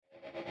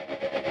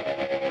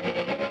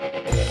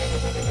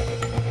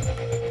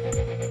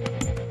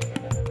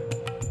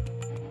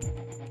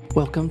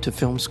Welcome to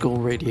Film School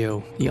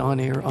Radio, the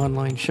on-air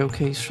online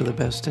showcase for the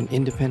best in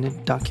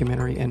independent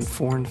documentary and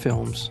foreign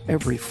films,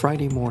 every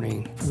Friday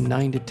morning from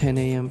 9 to 10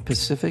 a.m.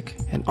 Pacific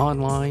and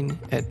online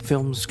at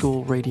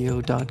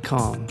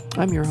filmschoolradio.com.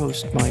 I'm your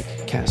host,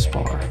 Mike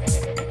Kaspar.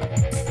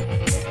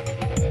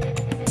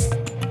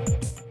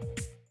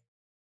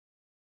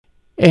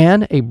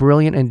 Anne, a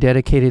brilliant and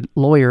dedicated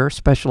lawyer,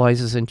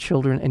 specializes in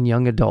children and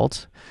young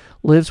adults,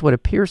 lives what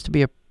appears to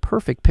be a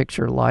perfect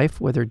picture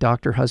life with her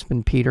doctor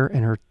husband Peter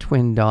and her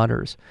twin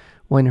daughters.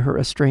 When her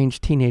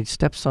estranged teenage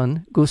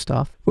stepson,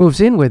 Gustav,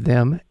 moves in with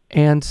them,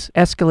 Anne's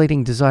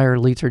escalating desire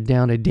leads her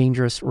down a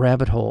dangerous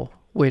rabbit hole,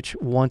 which,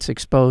 once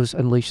exposed,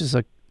 unleashes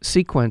a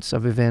sequence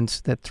of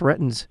events that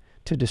threatens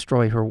to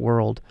destroy her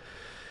world.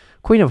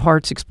 Queen of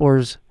Hearts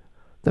explores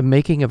the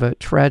making of a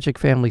tragic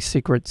family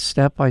secret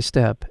step by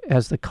step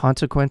as the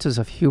consequences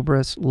of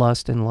hubris,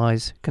 lust, and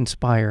lies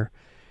conspire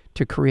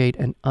to create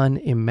an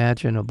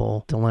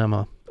unimaginable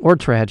dilemma. Or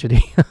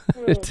tragedy.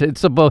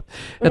 It's a both.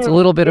 It's a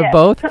little bit of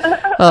both.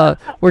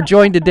 We're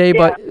joined today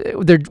by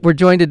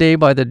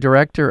the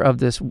director of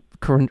this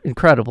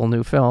incredible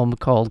new film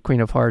called Queen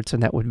of Hearts,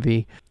 and that would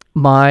be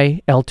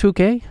Mai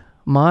El-Touqui.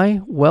 Mai,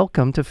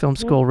 welcome to Film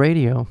School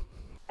Radio.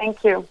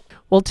 Thank you.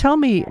 Well, tell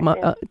me,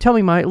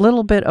 Mai, a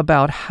little bit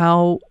about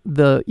how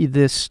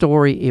this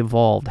story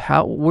evolved.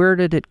 Where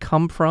did it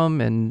come from,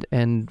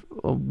 and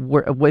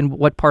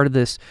what part of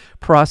this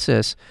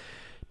process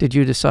did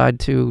you decide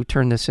to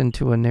turn this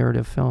into a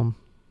narrative film?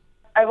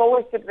 I've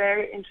always been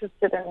very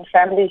interested in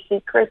family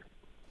secrets,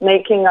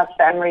 making of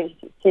family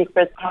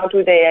secrets. How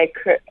do they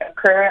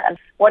occur, and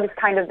what is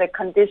kind of the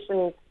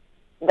conditions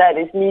that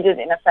is needed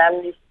in a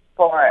family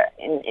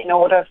in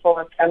order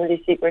for a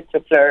family secret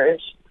to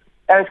flourish?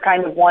 That was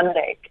kind of one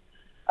leg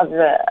of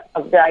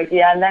the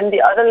idea, and then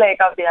the other leg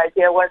of the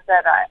idea was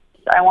that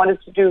I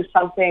wanted to do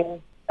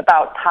something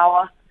about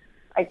power,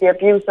 like the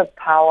abuse of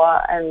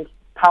power and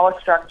power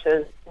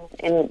structures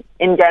in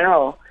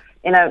general,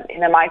 in a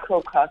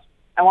microcosm.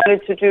 I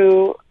wanted to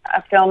do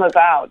a film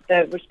about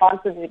the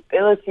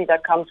responsibility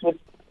that comes with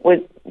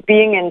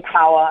being in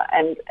power,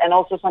 and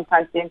also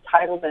sometimes the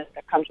entitlement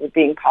that comes with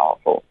being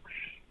powerful.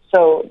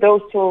 So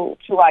those two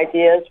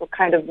ideas were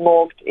kind of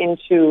morphed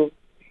into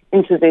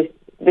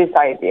this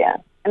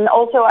idea. And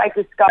also I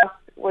discussed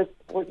with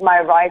my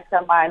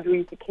writer,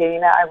 Maja-Louise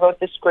Kane. I wrote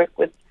the script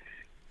with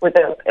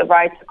a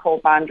writer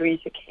called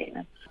Maja-Louise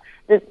Kane.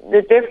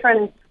 The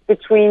difference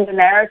between the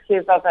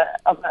narrative of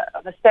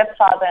a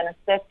stepfather and a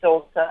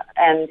stepdaughter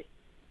and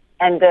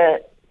the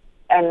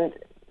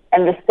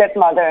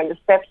stepmother and the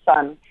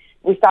stepson.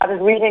 We started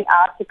reading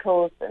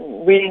articles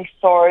and reading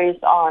stories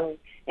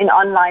in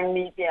online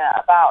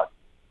media about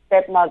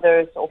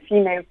stepmothers or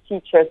female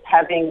teachers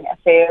having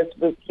affairs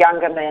with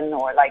younger men,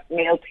 or like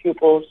male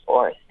pupils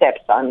or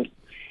stepsons.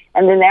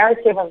 And the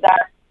narrative of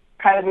that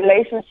kind of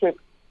relationship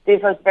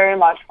differs very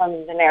much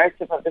from the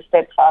narrative of the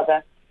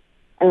stepfather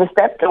and the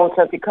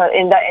stepdaughter, because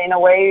in a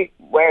way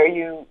where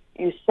you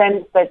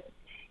sense that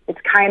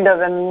it's kind of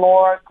a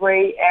more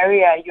gray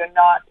area.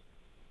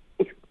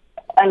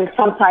 And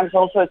sometimes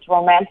also it's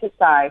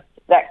romanticized,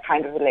 that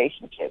kind of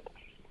relationship.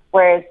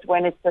 Whereas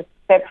when it's a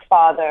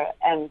stepfather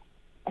and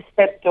a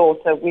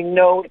stepdaughter, we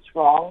know it's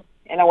wrong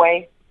in a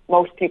way.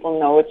 Most people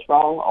know it's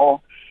wrong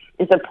or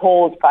is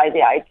appalled by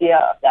the idea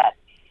of that.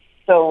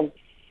 So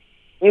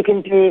you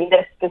can be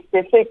less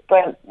specific,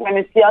 but when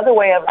it's the other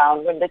way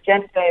around, when the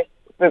gender is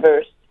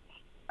reversed,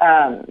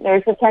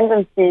 there's a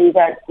tendency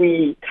that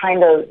we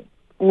kind of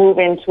move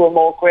into a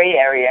more gray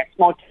area. It's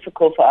more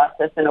difficult for us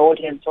as an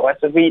audience or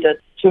as a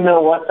reader to know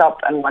what's up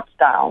and what's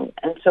down.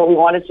 And so we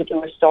wanted to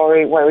do a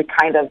story where we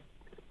kind of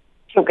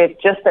took it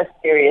just as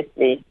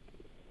seriously,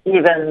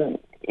 even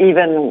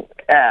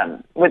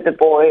with the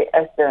boy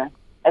as the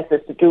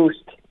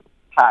seduced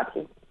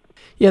party.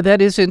 Yeah,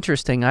 that is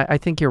interesting. I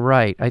think you're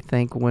right. I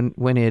think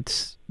when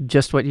it's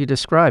just what you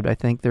described, I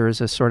think there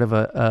is a sort of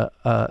a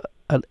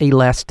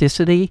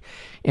elasticity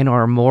in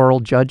our moral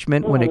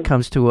judgment when it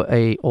comes to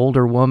a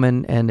older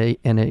woman and a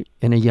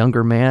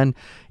younger man,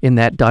 in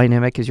that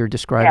dynamic as you're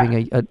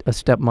describing, a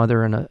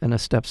stepmother and a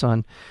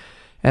stepson,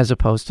 as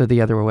opposed to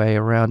the other way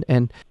around.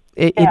 And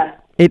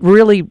it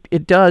really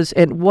does.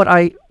 And what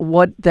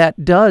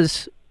that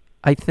does,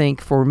 I think,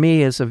 for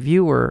me as a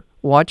viewer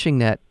watching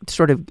that,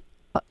 sort of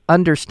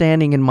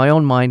understanding in my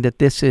own mind that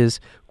this is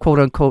quote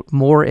unquote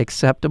more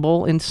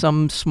acceptable in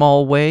some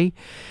small way.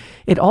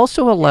 It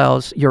also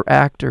allows your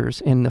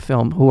actors in the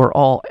film, who are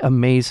all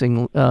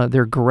amazing,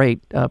 they're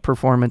great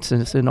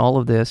performances in all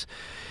of this.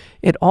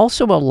 It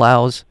also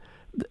allows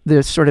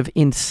this sort of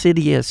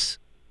insidious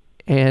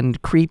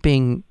and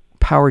creeping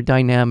power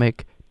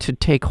dynamic to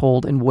take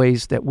hold in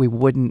ways that we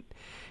wouldn't.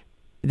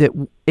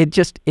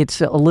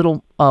 It's a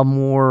little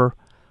more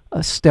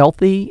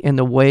stealthy in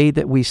the way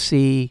that we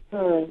see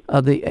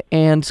the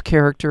Anne's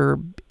character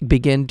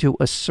begin to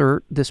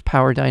assert this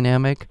power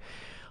dynamic.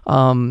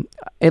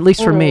 At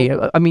least for me,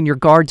 I mean, your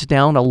guard's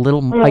down a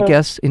little, I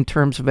guess, in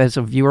terms of as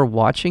a viewer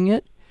watching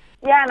it.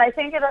 Yeah, and I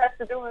think it has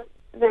to do with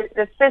the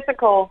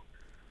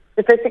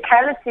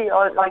physicality,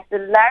 or like the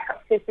lack of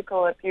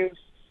physical abuse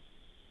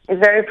is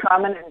very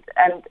prominent,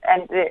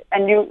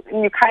 and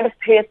you kind of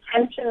pay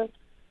attention,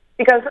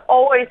 because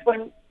always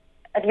when,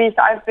 at least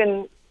I've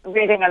been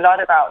reading a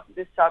lot about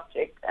this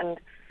subject,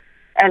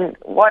 and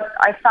what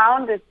I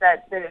found is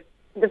that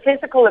the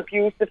physical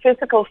abuse, the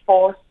physical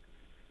force,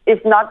 is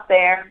not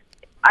there.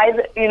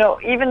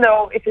 Even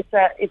though if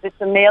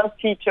it's a male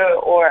teacher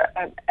or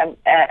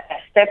a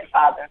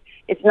stepfather,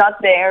 it's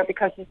not there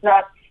because it's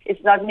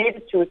not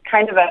needed to. It's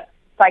kind of a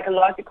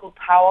psychological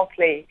power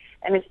play,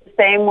 and it's the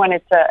same when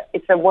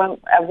it's a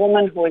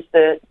woman who is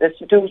the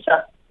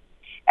seducer.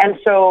 And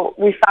so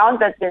we found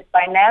that the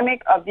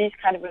dynamic of these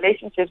kind of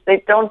relationships,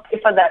 they don't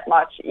differ that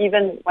much,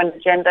 even when the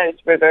gender is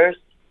reversed.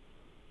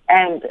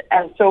 And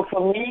so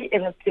for me,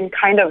 it has been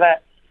kind of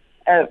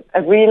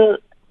a real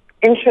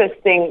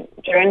interesting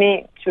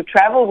journey to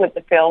travel with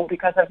the film,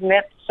 because I've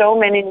met so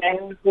many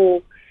men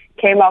who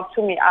came up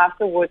to me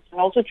afterwards, and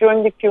also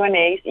during the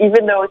Q&As,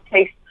 even though it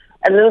takes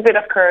a little bit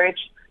of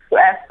courage to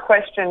ask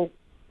questions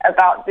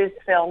about this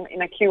film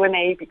in a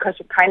Q&A, because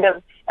you kind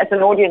of, as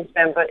an audience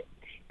member,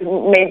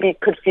 maybe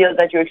could feel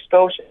that you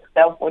expose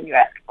yourself when you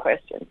ask a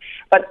question.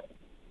 But,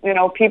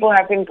 people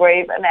have been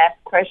brave and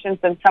asked questions,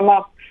 and some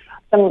of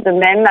the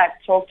men I've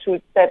talked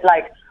to said,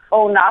 like,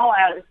 oh, now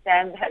I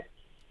understand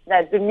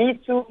that the Me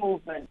Too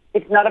movement,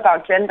 it's not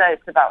about gender,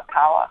 it's about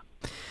power.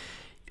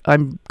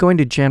 I'm going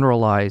to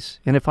generalize,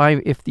 and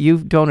if you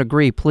don't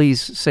agree, please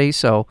say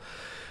so.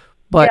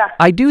 But yeah,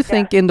 I do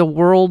think in the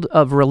world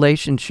of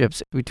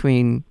relationships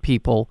between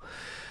people,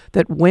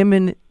 that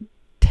women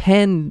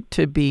tend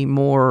to be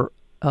more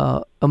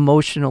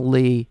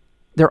emotionally,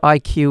 their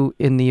IQ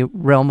in the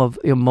realm of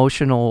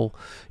emotional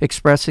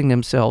expressing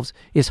themselves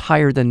is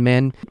higher than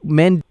men.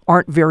 Men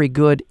aren't very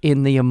good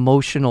in the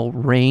emotional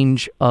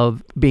range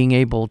of being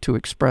able to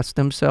express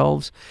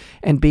themselves,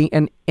 and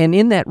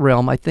in that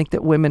realm, I think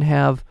that women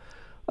have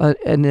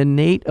an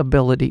innate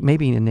ability.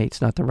 Maybe innate's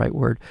not the right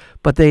word,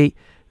 but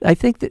I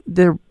think that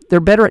they're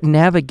better at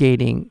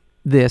navigating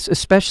this,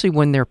 especially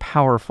when they're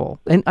powerful.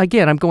 And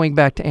again, I'm going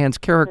back to Anne's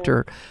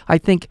character. I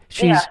think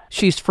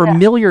she's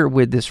familiar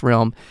with this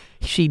realm.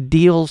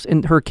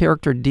 Her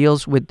character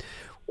deals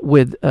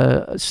with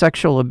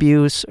sexual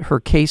abuse. Her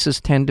cases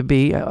tend to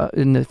be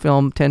in the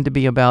film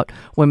about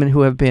women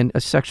who have been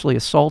sexually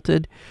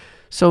assaulted.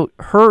 So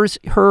her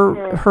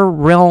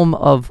realm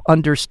of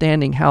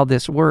understanding how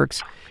this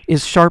works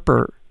is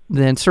sharper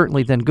than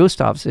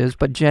Gustav's is,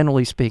 but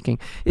generally speaking,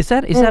 is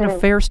that a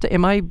fair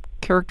am I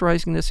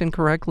characterizing this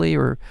incorrectly,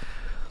 or?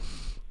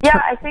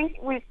 Yeah, I think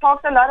we've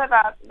talked a lot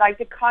about like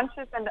the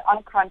conscious and the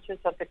unconscious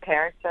of the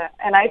character,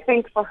 and I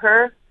think for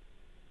her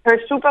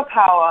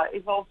superpower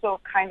is also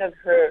kind of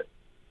her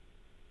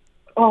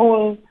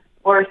own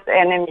worst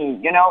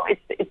enemy.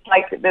 It's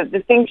like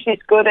the thing she's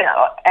good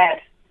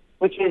at,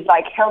 which is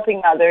like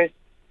helping others.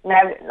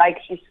 Like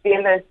she's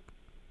fearless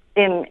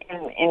in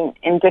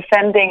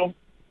defending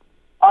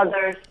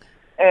others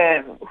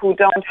who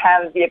don't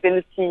have the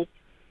ability.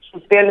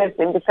 She's fearless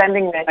in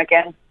defending them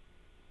against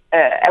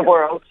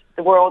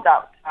the world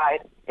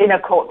outside, in a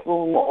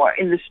courtroom or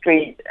in the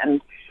street,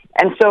 and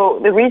so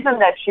the reason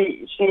that she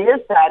is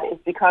that is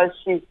because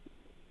she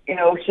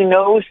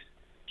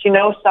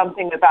knows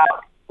something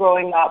about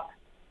growing up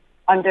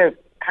under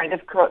kind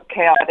of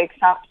chaotic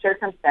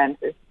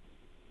circumstances,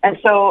 and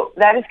so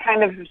that is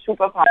kind of her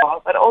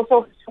superpower. But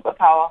also her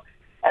superpower,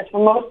 as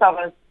for most of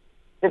us,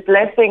 the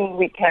blessing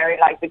we carry,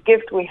 like the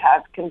gift we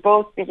have, can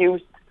both be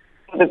used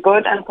for the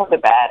good and for the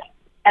bad.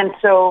 And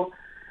so,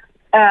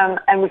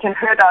 and we can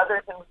hurt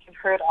others and we can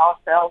hurt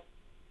ourselves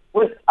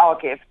with our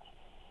gift.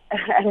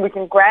 And we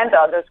can grant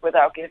others with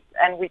our gift,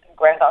 and we can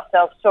grant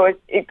ourselves. So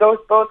it goes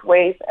both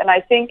ways. And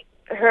I think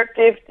her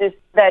gift is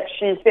that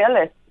she's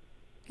fearless.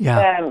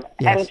 Yeah.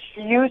 Yes. And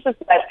she uses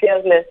that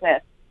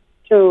fearlessness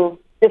to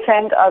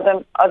defend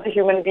other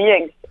human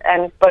beings.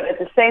 But at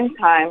the same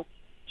time,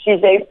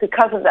 she's able,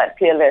 because of that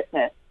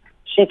fearlessness,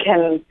 she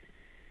can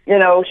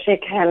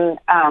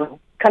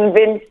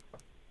convince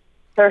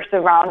her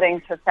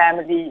surroundings, her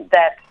family,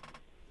 that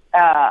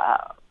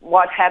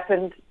what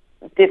happened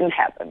didn't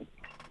happen.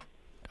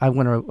 I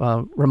want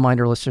to remind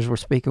our listeners we're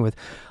speaking with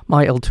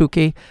Mai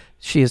El-Touki.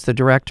 She is the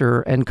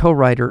director and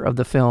co-writer of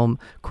the film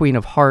Queen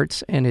of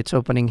Hearts, and it's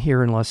opening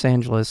here in Los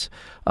Angeles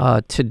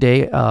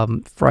today,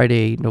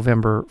 Friday,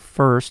 November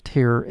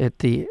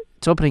 1st.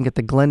 It's opening at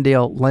the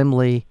Glendale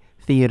Laemmle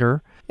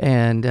Theater.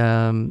 And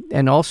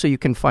also you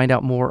can find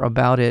out more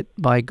about it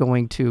by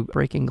going to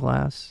Breaking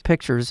Glass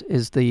Pictures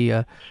is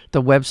the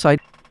website.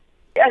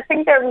 I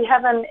think that we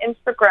have an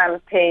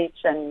Instagram page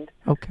and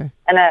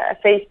a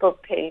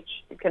Facebook page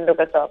you can look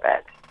us up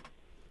at.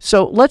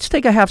 So let's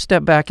take a half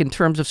step back in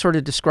terms of sort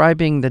of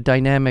describing the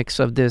dynamics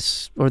of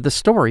this, or the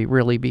story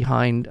really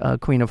behind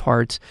Queen of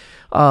Hearts.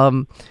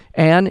 Anne,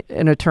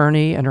 an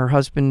attorney, and her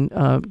husband,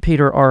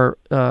 Peter, are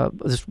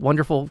this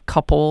wonderful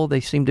couple.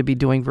 They seem to be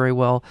doing very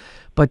well.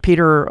 But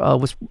Peter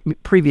was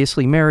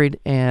previously married,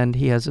 and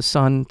he has a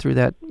son through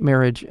that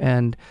marriage,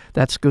 and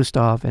that's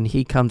Gustav, and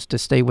he comes to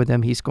stay with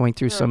them. He's going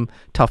through some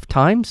tough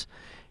times,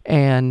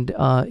 and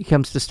he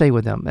comes to stay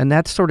with them. And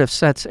that sort of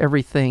sets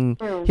everything,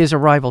 his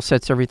arrival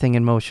sets everything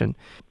in motion.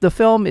 The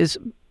film is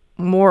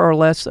more or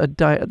less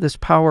this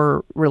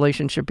power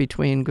relationship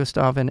between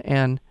Gustav and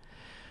Anne.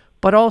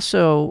 But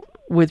also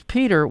with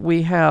Peter,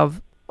 we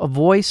have a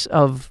voice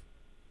of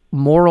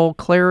moral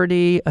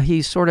clarity.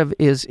 He sort of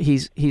is,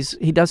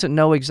 he doesn't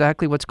know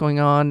exactly what's going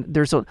on.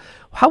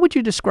 How would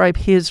you describe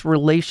his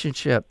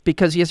relationship?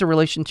 Because he has a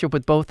relationship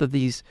with both of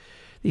these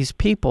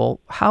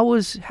people. How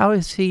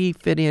does he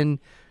fit in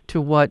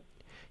to what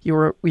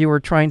you were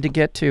trying to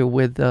get to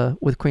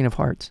with Queen of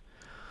Hearts?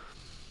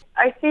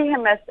 I see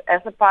him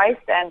as a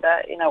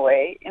bystander in a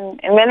way. In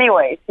many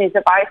ways, he's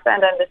a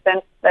bystander in the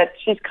sense that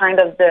she's kind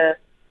of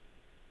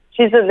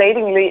she's the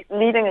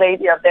leading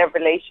lady of their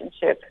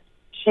relationship.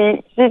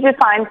 She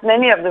defines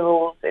many of the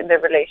rules in the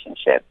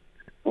relationship.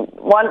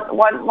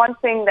 One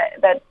thing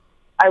that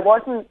I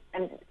wasn't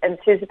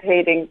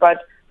anticipating,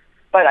 but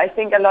I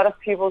think a lot of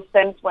people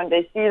sense when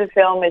they see the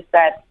film is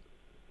that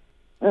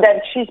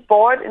she's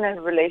bored in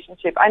a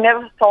relationship. I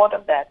never thought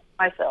of that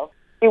myself.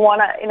 We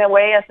wanna, in a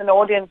way, as an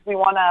audience, we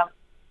wanna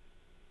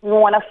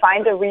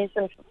find a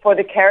reason for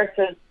the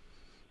characters,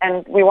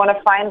 and we want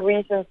to find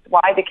reasons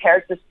why the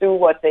characters do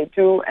what they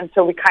do, and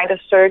so we kind of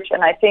search.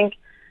 And I think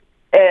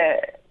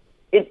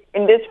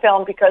in this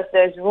film, because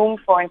there's room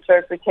for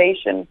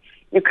interpretation,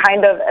 you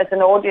kind of, as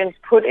an audience,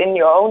 put in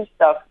your own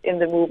stuff in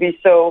the movie,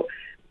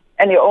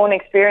 and your own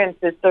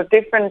experiences. So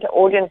different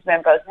audience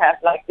members have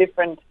like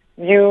different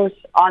views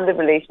on the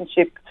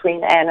relationship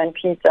between Anne and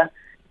Peter.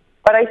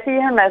 But I see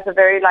him as a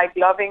very like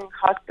loving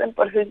husband,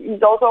 but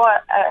he's also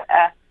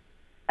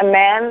a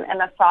man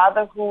and a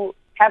father who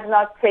have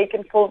not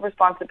taken full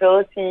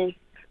responsibility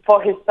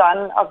for his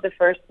son of the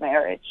first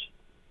marriage.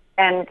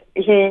 And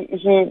he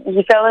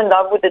fell in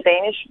love with a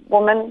Danish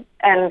woman,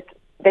 and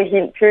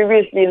he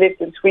previously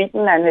lived in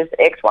Sweden, and his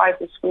ex-wife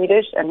is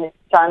Swedish, and his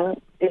son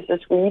is a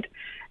Swede.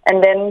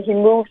 And then he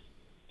moved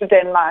to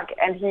Denmark,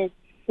 and he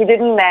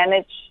didn't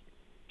manage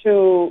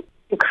to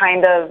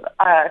kind of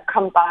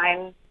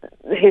combine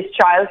his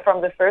child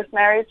from the first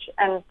marriage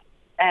and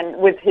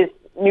with his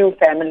new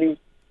family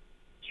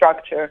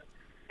structure.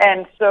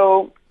 And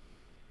so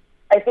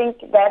I think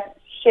that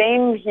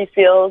shame he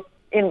feels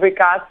in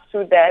regards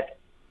to that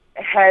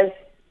has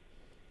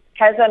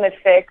an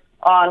effect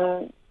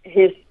on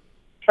his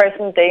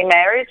present day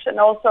marriage, and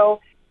also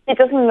he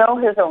doesn't know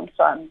his own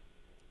son.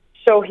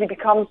 So he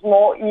becomes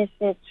more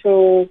easy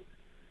to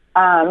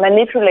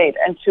manipulate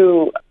and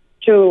to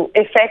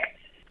effect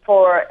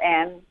for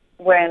Anne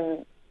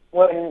when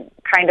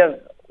the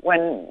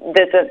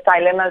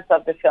dilemmas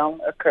of the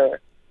film occur.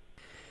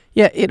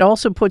 Yeah, it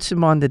also puts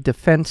him on the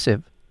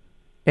defensive,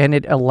 and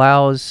it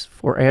allows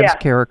for Anne's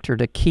character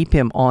to keep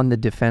him on the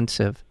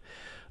defensive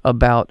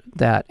about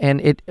that.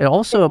 And it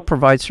also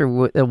provides her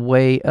with a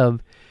way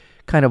of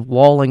kind of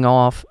walling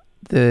off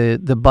the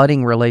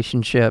budding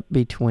relationship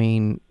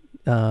between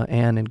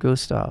Anne and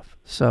Gustav.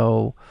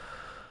 So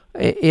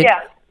and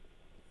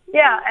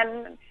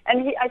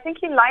I think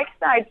he likes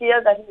the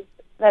idea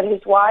that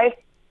his wife,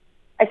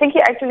 I think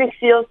he actually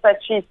feels that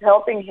she's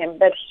helping him,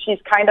 that she's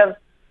kind of,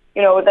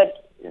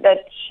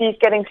 that she's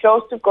getting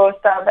close to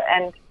Gustav,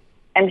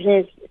 and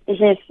he's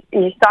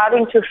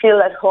starting to feel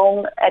at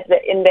home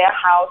in their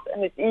house,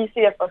 and it's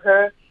easier for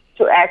her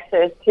to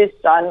access his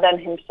son than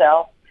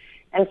himself.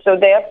 And so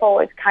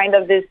therefore it's kind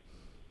of this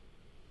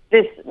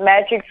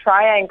magic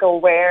triangle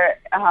where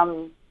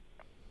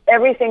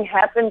everything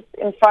happens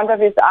in front of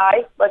his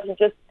eyes, but he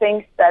just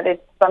thinks that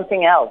it's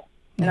something else,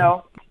 you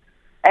know.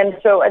 And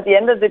so at the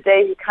end of the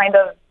day, he kind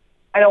of,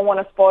 I don't want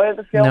to spoil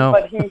the film,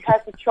 but he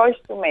has a choice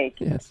to make.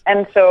 Yes.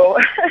 And so,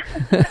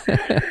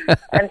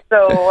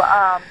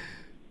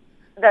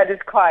 that is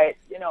quite,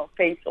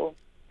 fatal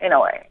in a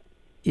way.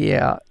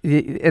 Yeah,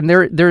 and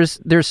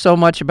there's so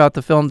much about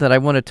the film that I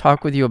want to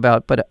talk with you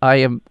about, but I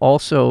am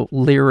also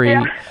leery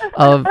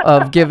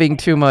of giving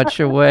too much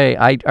away.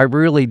 I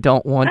really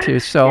don't want to.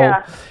 So,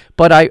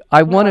 but I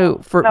want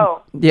to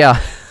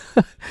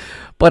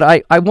But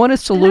I want to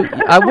salute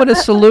I want to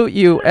salute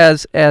you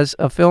as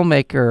a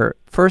filmmaker.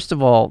 First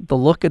of all, the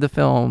look of the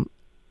film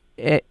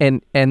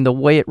and the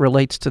way it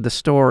relates to the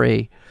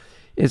story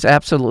is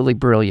absolutely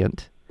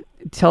brilliant.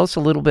 Tell us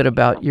a little bit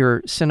about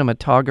your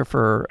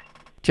cinematographer,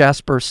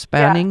 Jasper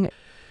Spanning.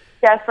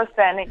 Jasper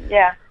Spanning,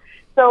 yeah.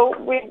 So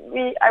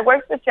I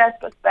worked with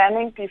Jasper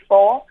Spanning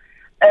before.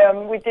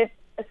 We did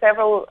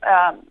several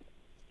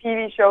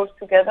TV shows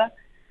together,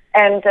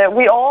 and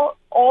we all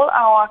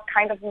our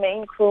kind of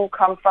main crew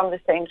come from the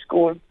same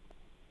school.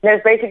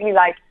 There's basically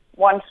like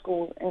one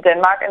school in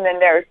Denmark, and then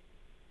there's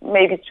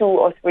maybe 2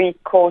 or 3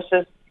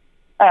 courses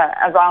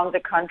around the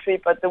country.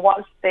 But the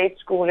one state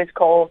school is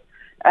called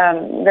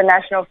the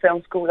National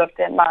Film School of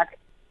Denmark.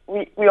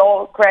 We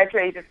all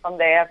graduated from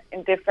there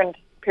in different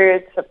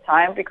periods of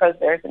time because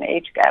there's an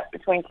age gap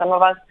between some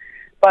of us.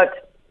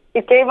 But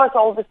it gave us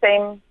all the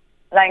same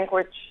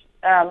language.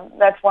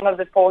 That's one of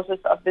the forces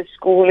of this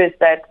school, is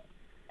that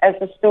as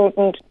a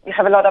student, you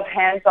have a lot of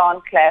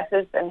hands-on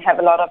classes and have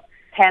a lot of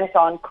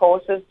hands-on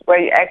courses where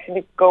you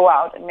actually go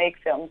out and make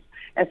films.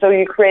 And so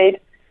you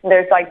create,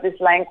 there's like this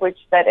language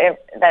that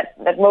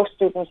most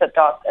students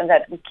adopt and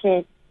that we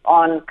keep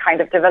on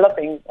kind of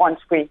developing once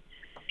we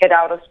get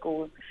out of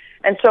school.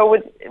 And so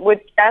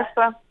with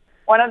Jasper,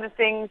 one of the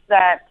things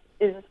that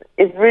is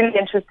really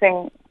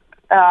interesting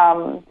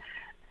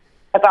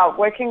about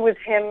working with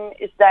him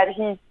is that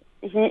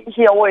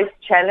he always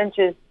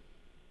challenges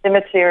the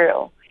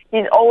material.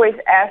 He's always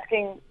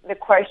asking the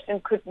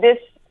question, could this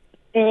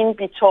scene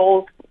be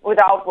told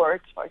without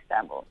words, for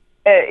example?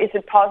 Is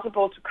it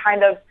possible to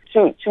kind of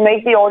to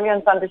make the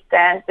audience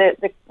understand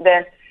the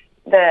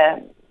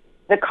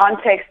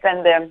context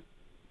and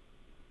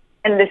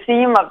the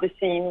theme of the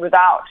scene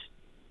without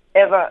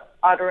ever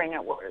uttering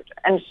a word?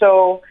 And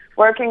so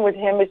working with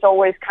him is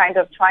always kind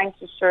of trying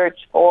to search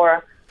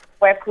for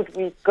where could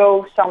we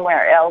go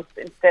somewhere else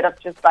instead of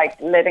just like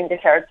letting the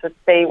characters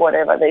say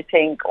whatever they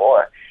think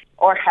or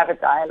have a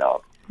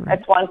dialogue. Right.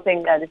 That's one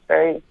thing that is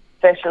very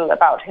special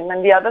about him.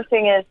 And the other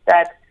thing is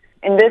that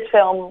in this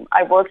film,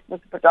 I worked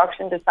with a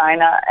production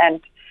designer, and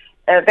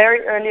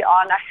very early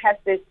on, I had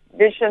this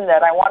vision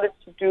that I wanted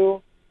to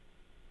do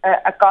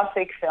a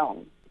Gothic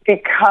film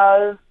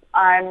because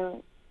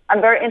I'm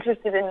very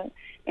interested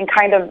in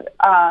kind of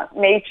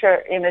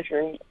nature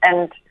imagery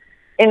and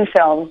in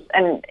films,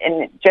 and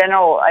in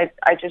general,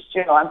 I just,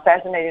 I'm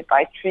fascinated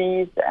by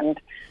trees, and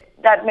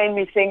that made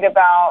me think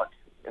about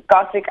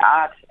Gothic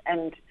art.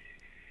 And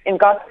in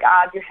Gothic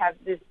art, you have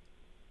this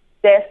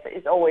death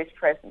is always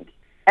present.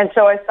 And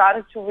so I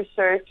started to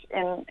research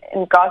in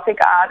Gothic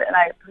art, and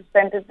I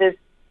presented this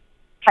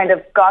kind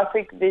of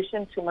Gothic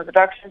vision to my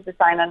production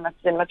designer and my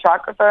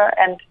cinematographer.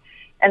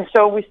 And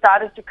so we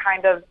started to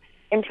kind of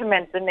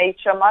implement the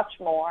nature much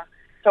more.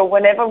 So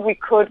whenever we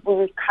could, we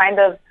would kind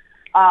of,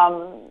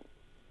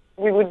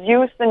 we would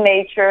use the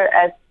nature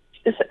as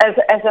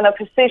an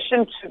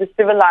opposition to the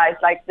civilized,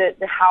 like the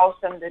house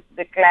and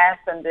the glass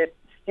and the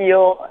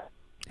steel,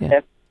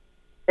 the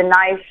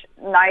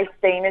nice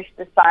Danish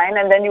design,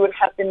 and then you would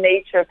have the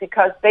nature,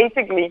 because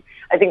basically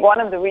I think one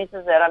of the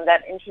reasons that I'm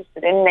that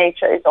interested in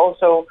nature is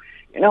also,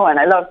 and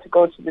I love to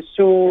go to the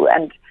zoo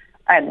and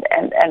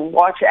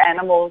watch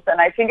animals,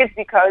 and I think it's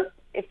because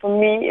for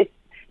me it's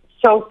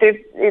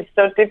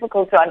so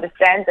difficult to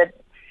understand that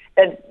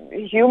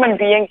human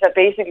beings are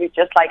basically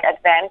just like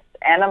advanced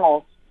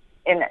animals,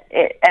 and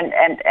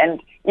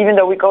even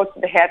though we go to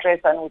the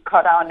hairdresser and we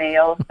cut our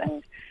nails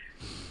and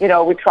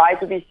we try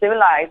to be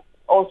civilized,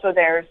 also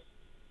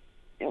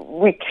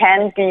we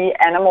can be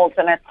animals,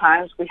 and at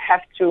times we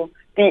have to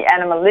be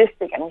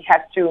animalistic, and we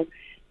have to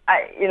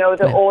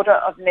the order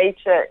of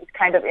nature is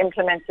kind of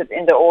implemented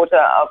in the order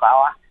of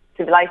our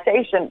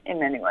civilization in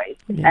many ways.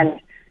 And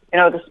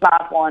the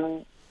smart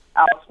one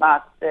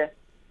outsmarts the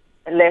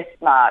less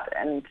smart,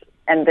 and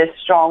the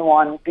strong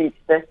one beats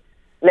the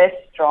less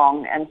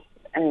strong, and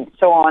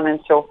so on and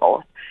so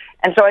forth.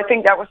 And so I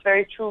think that was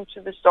very true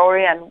to the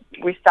story, and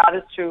we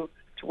started to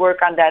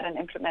work on that and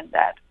implement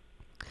that.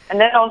 And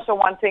then also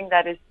one thing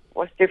that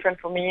was different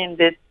for me in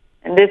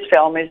this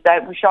film is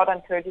that we shot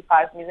on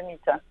 35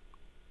 millimeter,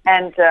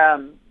 and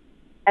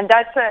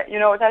that's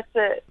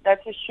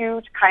a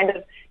huge kind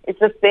of,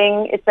 it's a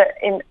thing,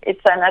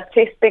 it's an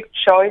artistic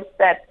choice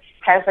that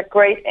has a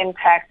great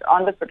impact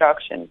on the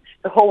production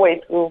the whole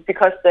way through,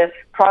 because the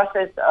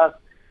process of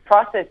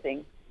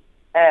processing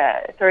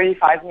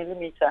 35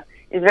 millimeter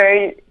is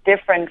very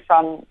different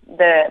from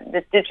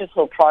the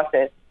digital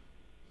process.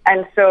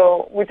 And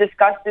so we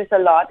discussed this a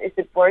lot. Is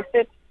it worth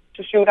it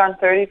to shoot on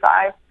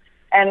 35?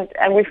 And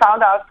we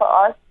found out for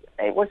us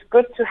it was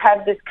good to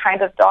have this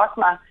kind of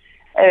dogma,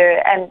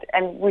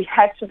 and we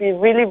had to be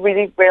really,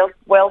 really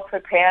well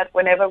prepared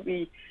whenever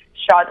we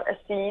shot a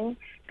scene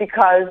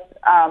because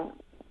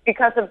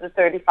of the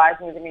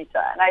 35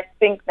 millimeter. And I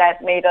think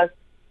that made us,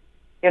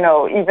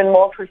 even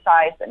more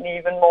precise and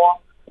even more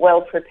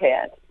well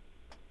prepared.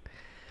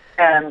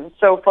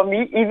 So for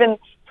me, even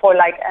for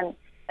like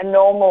a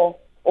normal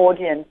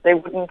audience, they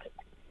wouldn't.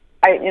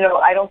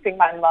 I don't think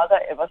my mother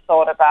ever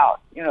thought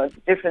about the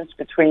difference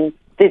between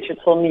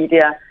digital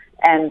media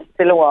and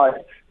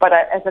silhouette. But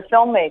as a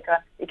filmmaker,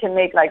 it can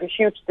make like a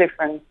huge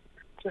difference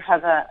to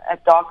have a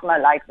dogma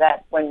like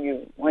that when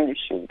you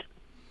shoot.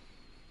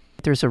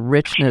 There's a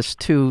richness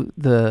to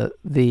the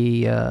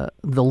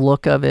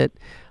look of it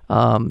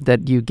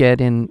that you get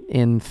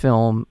in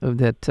film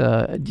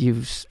that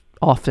you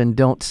often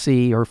don't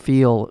see or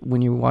feel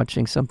when you're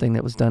watching something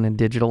that was done in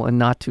digital, and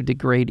not to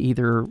degrade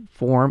either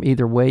form,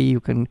 either way you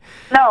can.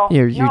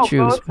 You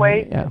choose. Both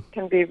ways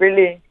can be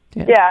really.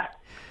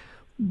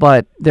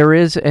 But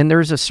there's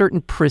a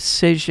certain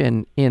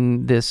precision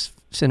in this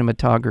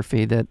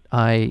cinematography that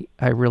I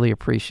really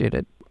appreciate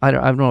it. I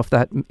don't know if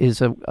that is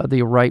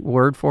the right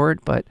word for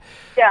it, but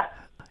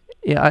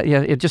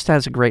it just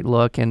has a great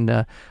look,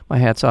 and my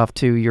hat's off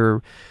to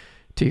your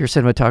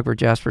cinematographer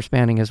Jasper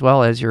Spanning, as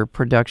well as your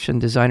production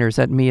designer. Is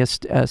that Mia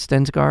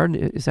Stensgaard?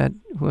 Is that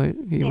who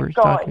you were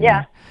talking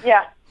about?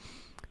 Yeah.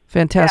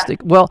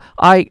 Fantastic. Well,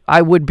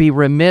 I would be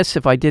remiss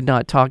if I did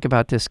not talk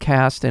about this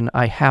cast, and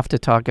I have to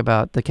talk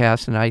about the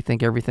cast, and I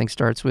think everything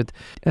starts with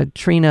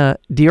Trina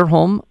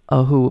Dyrholm,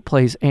 who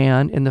plays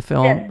Anne in the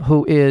film,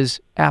 who is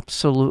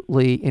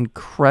absolutely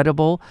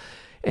incredible,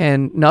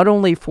 and not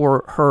only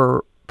for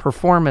her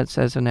performance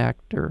as an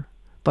actor,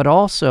 but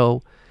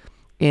also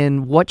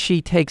in what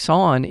she takes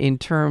on in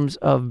terms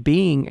of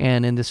being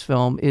Anne in this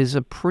film is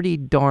a pretty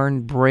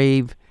darn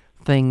brave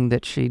thing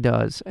that she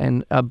does,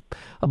 and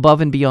above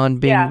and beyond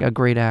being a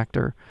great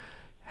actor.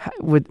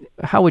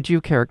 How would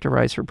you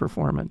characterize her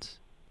performance?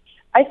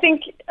 I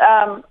think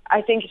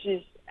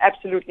she's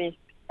absolutely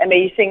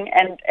amazing,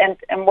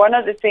 and one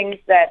of the things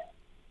that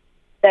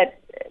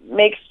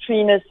makes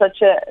Trina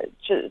such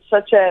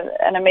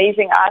an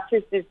amazing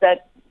artist is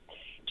that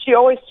she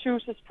always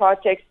chooses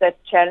projects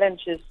that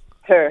challenges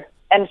her.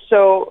 And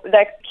so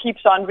that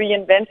keeps on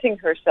reinventing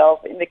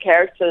herself in the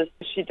characters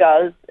she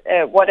does,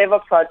 whatever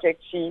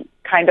project she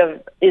kind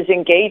of is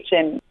engaged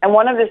in. And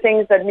one of the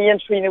things that me and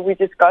Trina, we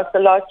discussed a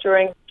lot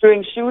during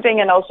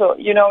shooting, and also,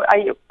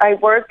 I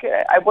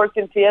worked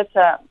in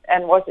theater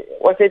and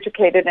was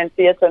educated in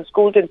theater and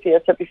schooled in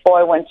theater before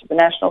I went to the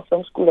National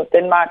Film School of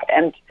Denmark.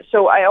 And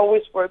so I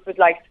always work with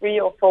like 3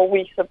 or 4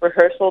 weeks of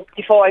rehearsal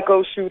before I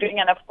go shooting.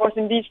 And of course,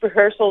 in these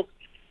rehearsals,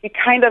 we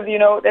kind of,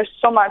 there's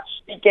so much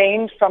to be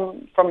gained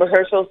from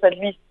rehearsals, at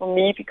least for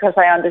me, because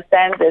I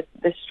understand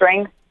the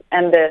strengths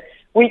and the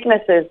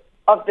weaknesses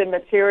of the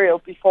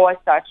material before I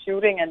start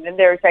shooting. And then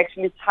there is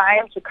actually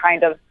time to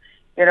kind of,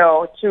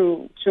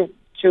 to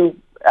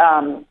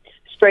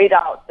straight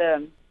out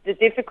the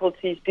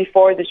difficulties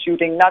before the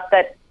shooting. Not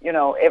that,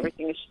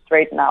 everything is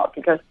straightened out,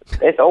 because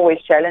there's always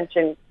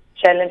challenging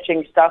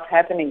stuff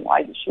happening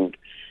while you shoot.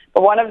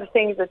 But one of the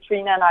things that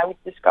Trina and I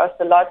discussed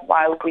a lot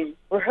while we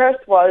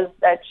rehearsed was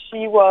that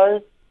she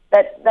was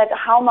that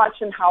how much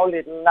and how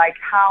little, like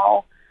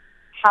how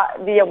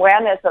the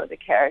awareness of the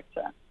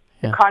character,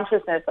 the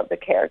consciousness of the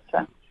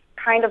character,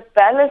 kind of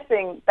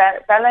balancing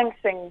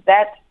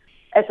that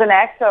as an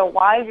actor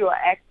while you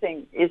are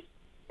acting it's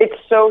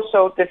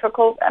so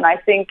difficult. And I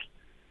think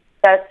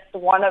that's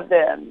one of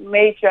the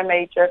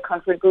major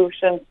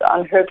contributions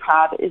on her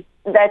part, is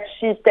that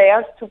she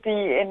dares to be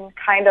in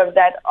kind of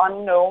that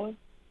unknown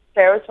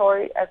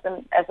territory as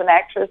an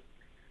actress.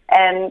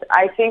 And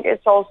I think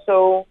it's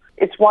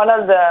one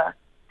of the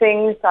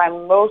things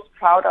I'm most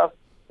proud of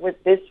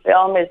with this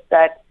film, is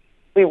that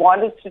we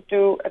wanted to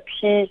do a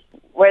piece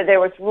where there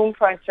was room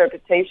for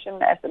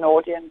interpretation as an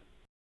audience.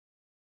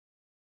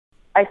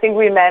 I think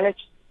we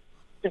managed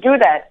to do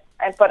that,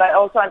 but I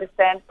also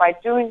understand by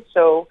doing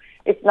so,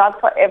 it's not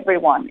for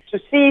everyone to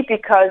see,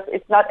 because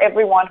it's not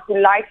everyone who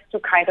likes to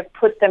kind of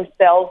put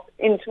themselves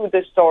into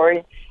the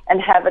story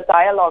and have a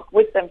dialogue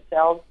with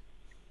themselves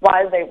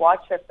while they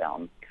watch a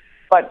film.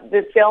 But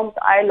the films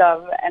I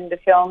love and the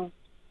films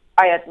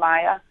I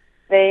admire,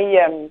 they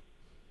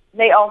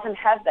often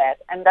have that,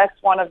 and that's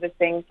one of the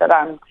things that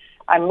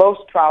I'm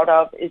most proud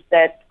of, is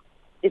that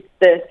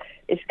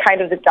it's kind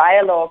of the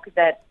dialogue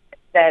that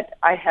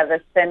I have a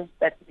sense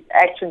that we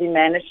actually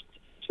managed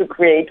to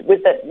create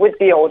with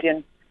the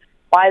audience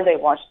while they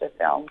watch the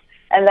film.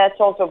 And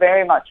that's also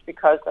very much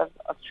because of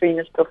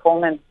Trina's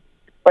performance,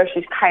 where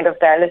she's kind of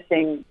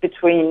balancing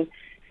between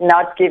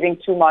not giving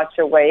too much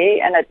away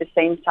and at the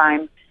same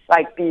time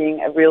like being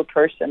a real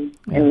person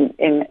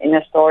in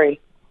a story.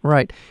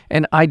 Right.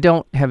 And I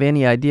don't have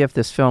any idea if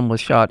this film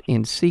was shot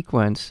in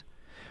sequence,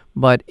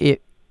 but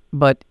it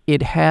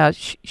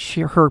has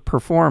her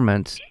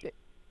performance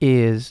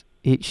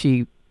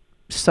she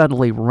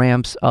subtly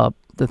ramps up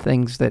the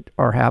things that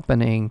are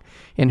happening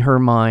in her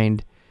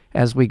mind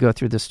as we go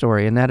through the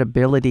story, and that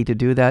ability to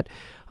do that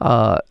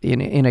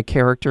in a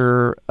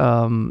character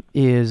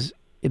is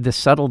the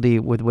subtlety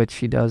with which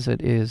she does it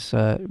is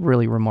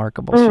really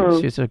remarkable.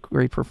 She's a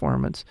great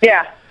performance.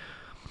 Yeah.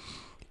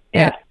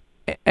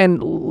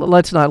 And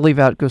let's not leave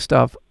out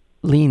Gustav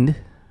Lind,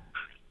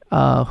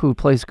 who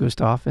plays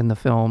Gustav in the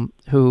film,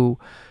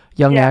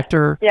 young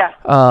actor.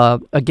 Yeah.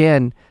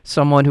 Again,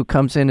 someone who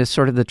comes in as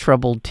sort of the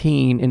troubled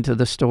teen into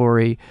the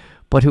story,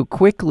 but who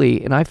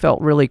quickly, and I felt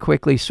really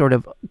quickly, sort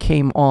of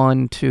came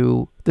on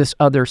to this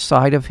other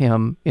side of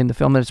him in the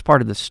film, and it's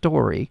part of the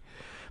story.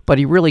 But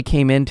he really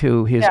came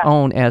into his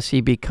own as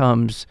he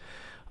becomes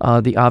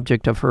the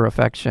object of her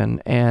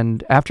affection.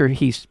 And after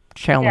he's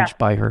challenged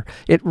by her,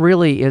 it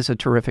really is a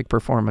terrific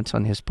performance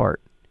on his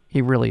part.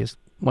 He really is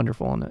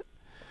wonderful in it.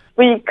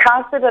 We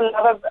casted a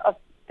lot of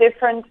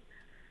different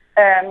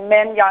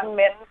young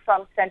men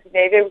from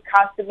Scandinavia. We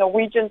casted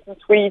Norwegians and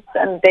Swedes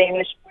and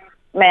Danish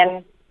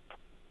men,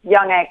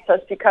 young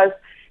actors, because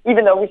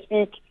even though we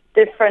speak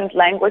different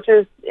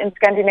languages in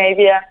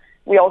Scandinavia,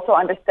 we also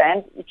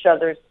understand each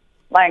other's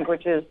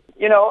languages.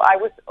 I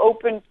was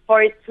open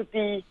for it to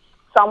be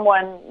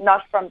someone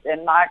not from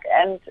Denmark,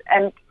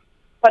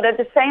 but at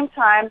the same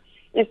time,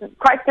 it's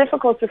quite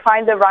difficult to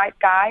find the right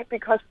guy,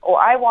 because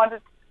I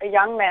wanted a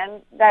young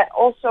man that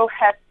also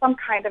had some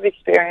kind of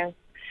experience,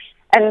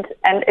 and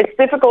it's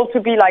difficult to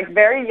be like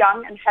very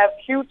young and have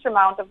huge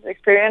amount of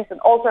experience, and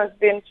also has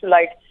been to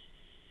like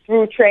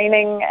through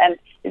training, and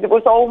it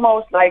was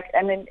almost like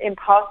an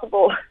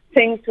impossible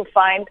thing to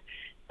find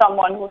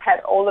someone who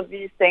had all of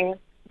these things.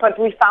 But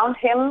we found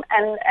him,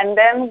 and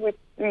then we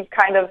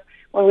kind of,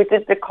 when we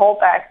did the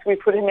callbacks, we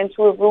put him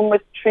into a room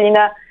with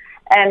Trina,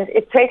 and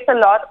it takes a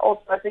lot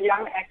also as a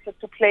young actor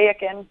to play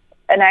against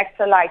an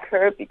actor like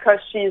her, because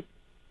she's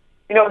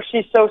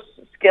so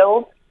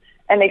skilled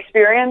and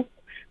experienced,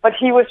 but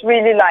he was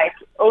really like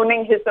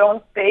owning his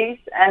own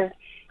space and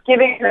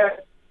giving her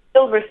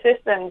still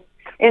resistance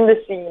in the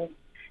scene.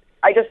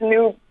 I just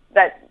knew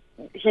that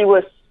he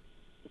was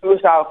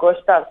our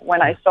Gustav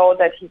when I saw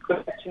that he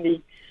could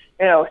actually,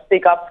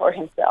 speak up for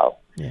himself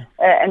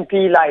and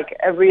be like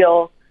a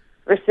real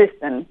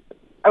resistance.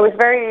 I was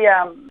very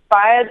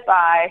inspired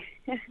by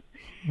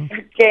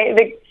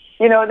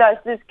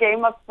there's this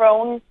Game of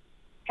Thrones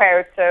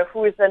character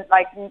who is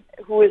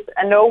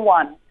a no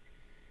one.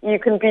 You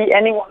can be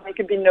anyone, you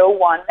can be no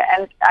one.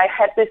 And I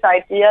had this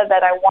idea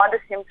that I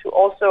wanted him to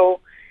also,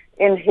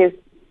 in his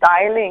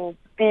styling,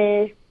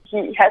 he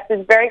has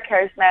this very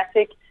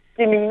charismatic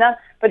demeanor,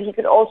 but he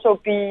could also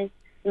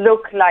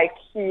look like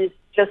he's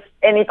just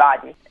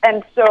anybody.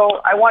 And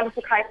so I wanted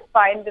to kind of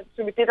find it.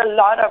 So we did a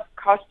lot of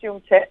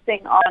costume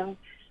testing on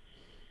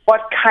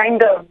what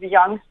kind of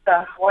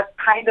youngster, what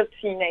kind of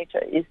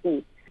teenager is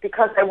he,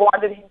 because I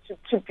wanted him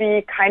to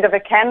be kind of a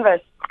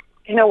canvas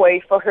in a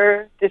way for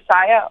her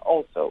desire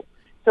also.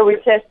 So we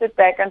tested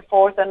back and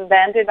forth and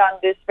landed on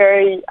this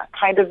very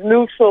kind of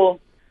neutral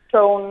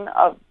tone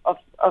of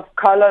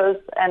colors,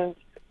 and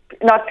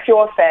not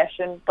pure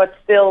fashion, but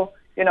still,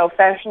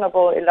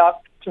 fashionable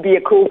enough to be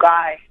a cool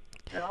guy,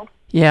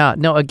 Yeah,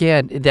 no,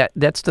 again,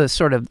 that's the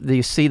sort of,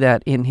 you see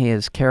that in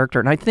his character.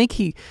 And I think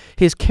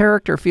his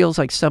character feels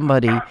like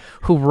somebody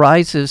who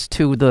rises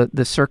to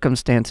the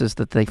circumstances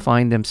that they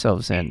find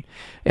themselves in.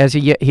 As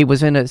he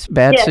was in a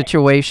bad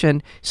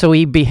situation, so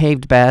he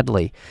behaved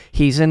badly.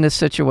 He's in this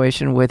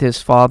situation with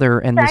his father,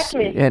 and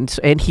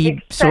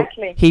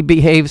he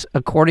behaves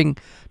according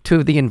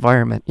to the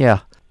environment. Yeah.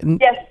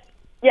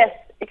 Yes,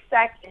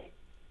 exactly.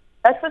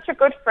 That's such a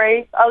good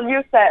phrase. I'll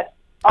use that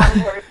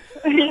onwards.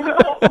 If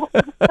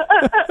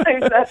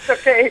that's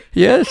okay.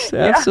 Yes,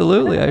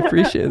 absolutely. I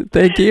appreciate it.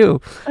 Thank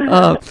you.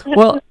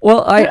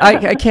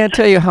 I can't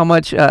tell you how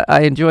much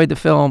I enjoyed the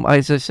film.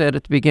 As I said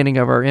at the beginning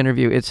of our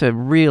interview, it's a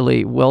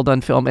really well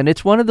done film, and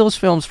it's one of those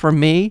films for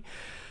me.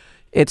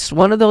 It's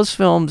one of those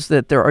films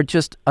that there are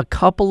just a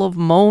couple of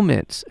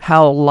moments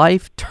how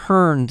life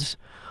turns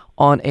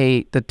on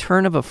the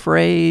turn of a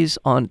phrase,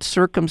 on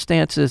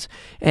circumstances,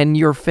 and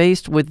you're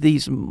faced with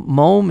these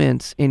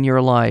moments in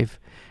your life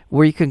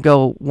where you can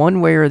go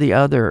one way or the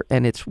other,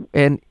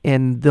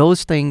 and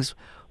those things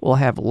will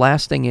have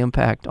lasting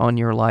impact on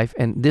your life.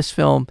 And this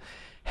film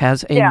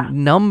has a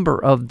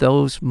number of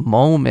those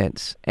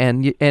moments,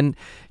 and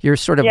you're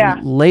sort of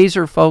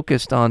laser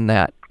focused on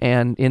that.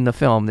 And in the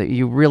film, that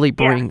you really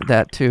bring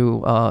that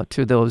to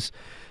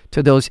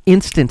those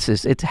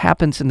instances. It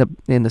happens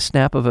in the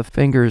snap of a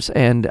fingers,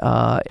 and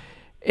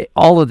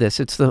all of this,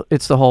 it's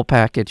the whole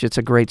package. It's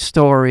a great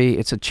story.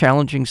 It's a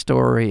challenging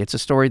story. It's a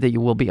story that you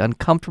will be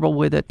uncomfortable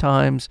with at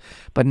times,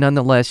 but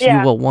nonetheless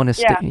you will want to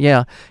stay.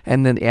 Yeah,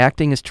 and then the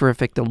acting is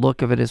terrific. The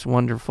look of it is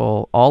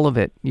wonderful. All of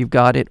it, you've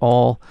got it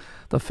all.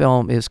 The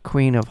film is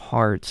Queen of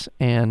Hearts.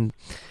 And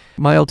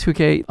Maëlle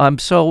Touquet, I'm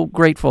so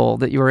grateful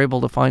that you were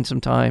able to find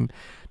some time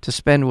to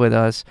spend with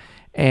us.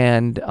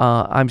 And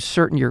I'm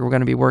certain you're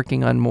going to be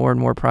working on more and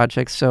more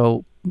projects,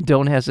 so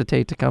don't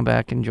hesitate to come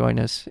back and join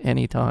us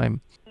anytime.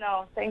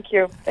 No, thank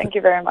you. Thank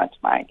you very much,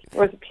 Mike. It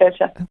was a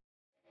pleasure.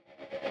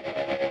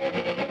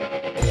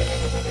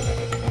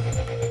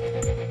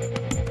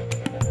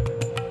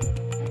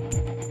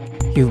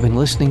 You've been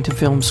listening to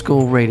Film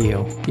School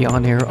Radio, the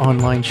on-air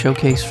online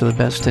showcase for the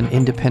best in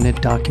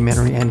independent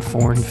documentary and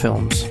foreign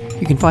films.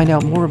 You can find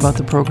out more about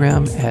the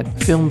program at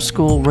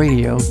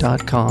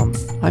filmschoolradio.com.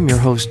 I'm your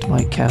host,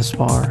 Mike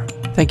Kaspar.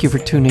 Thank you for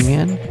tuning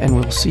in, and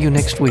we'll see you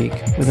next week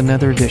with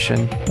another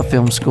edition of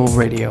Film School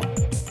Radio.